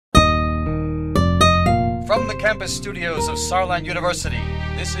From the campus studios of Saarland University,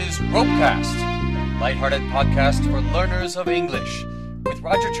 this is RoPeCast, lighthearted podcast for learners of English, with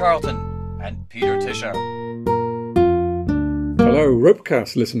Roger Charlton and Peter Tischer. Hello,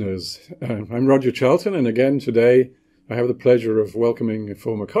 RoPeCast listeners. I'm Roger Charlton, and again today I have the pleasure of welcoming a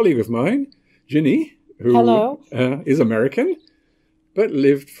former colleague of mine, Ginny, who is American, but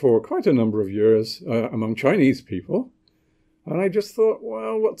lived for quite a number of years among Chinese people. And I just thought,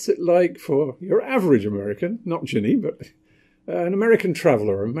 well, what's it like for your average American, not Ginny, but an American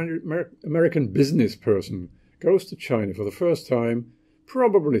traveller, American business person, goes to China for the first time,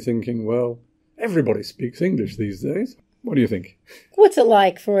 probably thinking, well, everybody speaks English these days. What do you think? What's it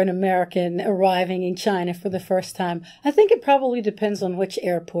like for an American arriving in China for the first time? I think it probably depends on which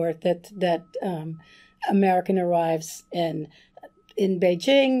airport that American arrives in. In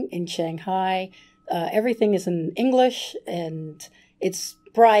Beijing, in Shanghai, everything is in English, and it's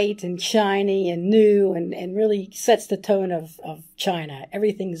bright and shiny and new and really sets the tone of China.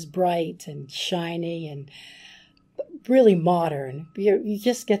 Everything is bright and shiny and really modern. You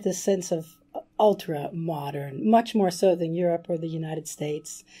just get this sense of ultra modern, much more so than Europe or the United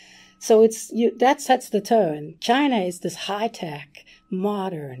States. So that sets the tone. China is this high-tech,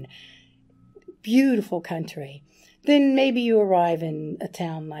 modern, beautiful country. Then maybe you arrive in a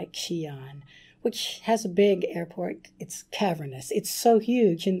town like Xi'an, which has a big airport. It's cavernous. It's so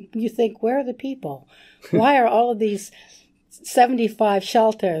huge. And you think, where are the people? Why are all of these 75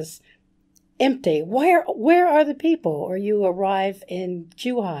 shelters empty? Where are the people? Or you arrive in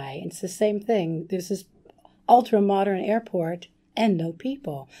Zhuhai, and it's the same thing. There's this ultra-modern airport and no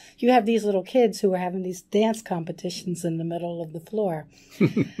people. You have these little kids who are having these dance competitions in the middle of the floor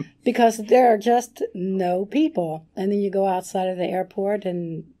because there are just no people. And then you go outside of the airport,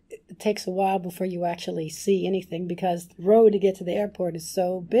 and it takes a while before you actually see anything because the road to get to the airport is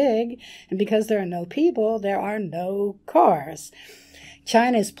so big. And because there are no people, there are no cars.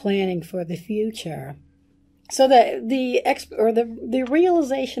 China is planning for the future. So the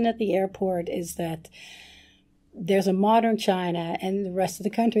realization at the airport is that there's a modern China, and the rest of the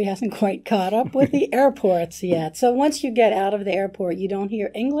country hasn't quite caught up with the airports yet. So once you get out of the airport, you don't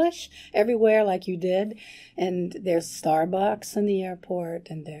hear English everywhere like you did. And there's Starbucks in the airport,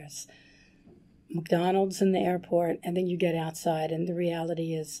 and there's McDonald's in the airport. And then you get outside, and the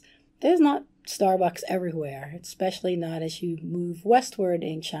reality is there's not Starbucks everywhere, especially not as you move westward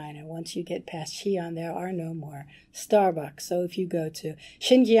in China. Once you get past Xi'an, there are no more Starbucks. So if you go to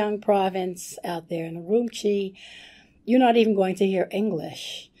Xinjiang province out there in Urumqi, you're not even going to hear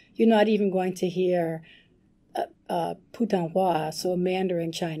English. You're not even going to hear Putonghua, so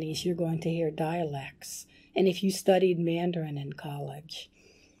Mandarin Chinese. You're going to hear dialects. And if you studied Mandarin in college,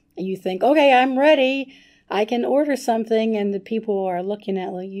 and you think, okay, I'm ready, I can order something, and the people are looking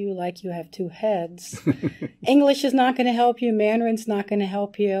at you like you have two heads. English is not going to help you. Mandarin's not going to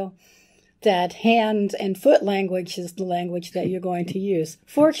help you. That hand and foot language is the language that you're going to use.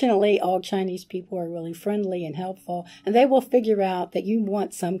 Fortunately, all Chinese people are really friendly and helpful, and they will figure out that you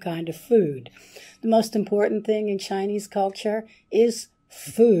want some kind of food. The most important thing in Chinese culture is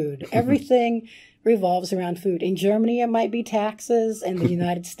food. Everything revolves around food. In Germany, it might be taxes. In the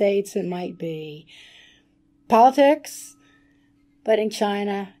United States, it might be politics, but in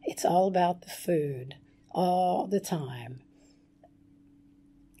China, it's all about the food all the time.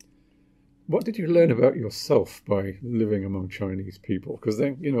 What did you learn about yourself by living among Chinese people? Because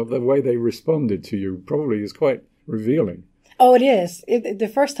then, the way they responded to you probably is quite revealing. Oh, it is.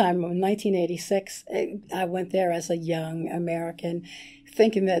 The first time in 1986, I went there as a young American,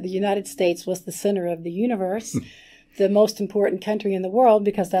 thinking that the United States was the center of the universe. The most important country in the world,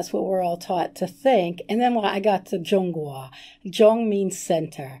 because that's what we're all taught to think. And then when I got to Zhonghua, Zhong means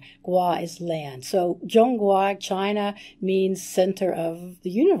center, Gua is land. So Zhonghua, China, means center of the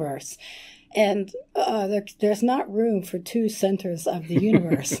universe. And there's not room for two centers of the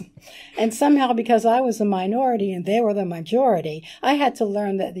universe. And somehow, because I was a minority and they were the majority, I had to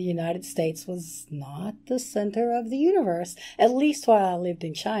learn that the United States was not the center of the universe, at least while I lived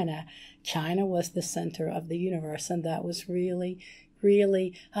in China. China was the center of the universe, and that was really,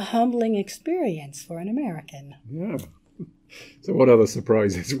 really a humbling experience for an American. Yeah. So what other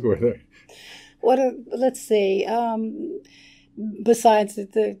surprises were there? Let's see. Besides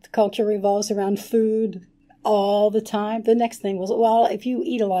that the culture revolves around food all the time, the next thing was, well, if you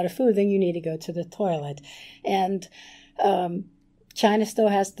eat a lot of food, then you need to go to the toilet. And China still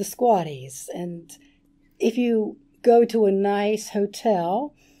has the squatties. And if you go to a nice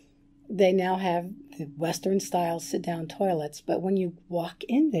hotel, they now have the Western-style sit-down toilets. But when you walk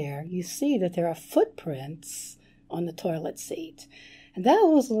in there, you see that there are footprints on the toilet seat. And that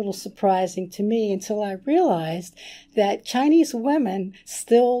was a little surprising to me until I realized that Chinese women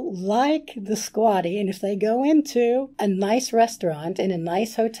still like the squatty. And if they go into a nice restaurant in a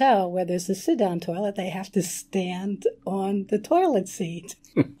nice hotel where there's a sit-down toilet, they have to stand on the toilet seat.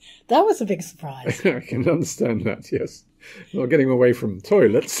 That was a big surprise. I can understand that, yes. Well, getting away from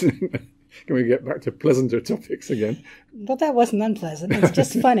toilets, can we get back to pleasanter topics again? But that wasn't unpleasant. It's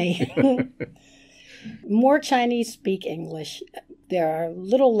just funny. More Chinese speak English. There are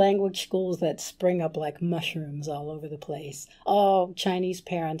little language schools that spring up like mushrooms all over the place. All Chinese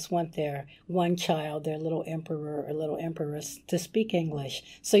parents want their one child, their little emperor or little empress, to speak English.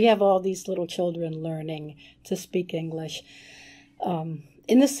 So you have all these little children learning to speak English.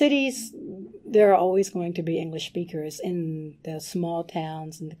 In the cities, there are always going to be English speakers. In the small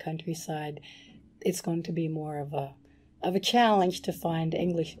towns, in the countryside, it's going to be more of a challenge to find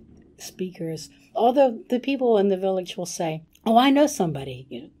English speakers. Although the people in the village will say, "Oh, I know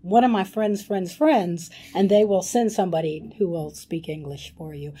somebody, one of my friends' friends," and they will send somebody who will speak English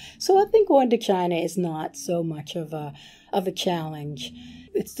for you. So I think going to China is not so much of a challenge.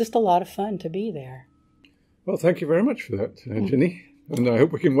 It's just a lot of fun to be there. Well, thank you very much for that, Ginny. And I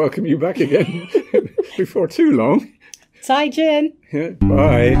hope we can welcome you back again before too long. 再见. Yeah,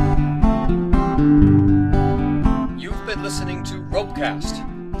 bye. You've been listening to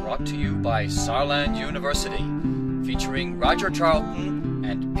RoPeCast, brought to you by Saarland University, featuring Roger Charlton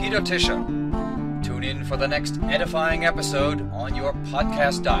and Peter Tischer. Tune in for the next edifying episode on your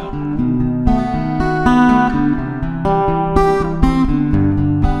podcast dial.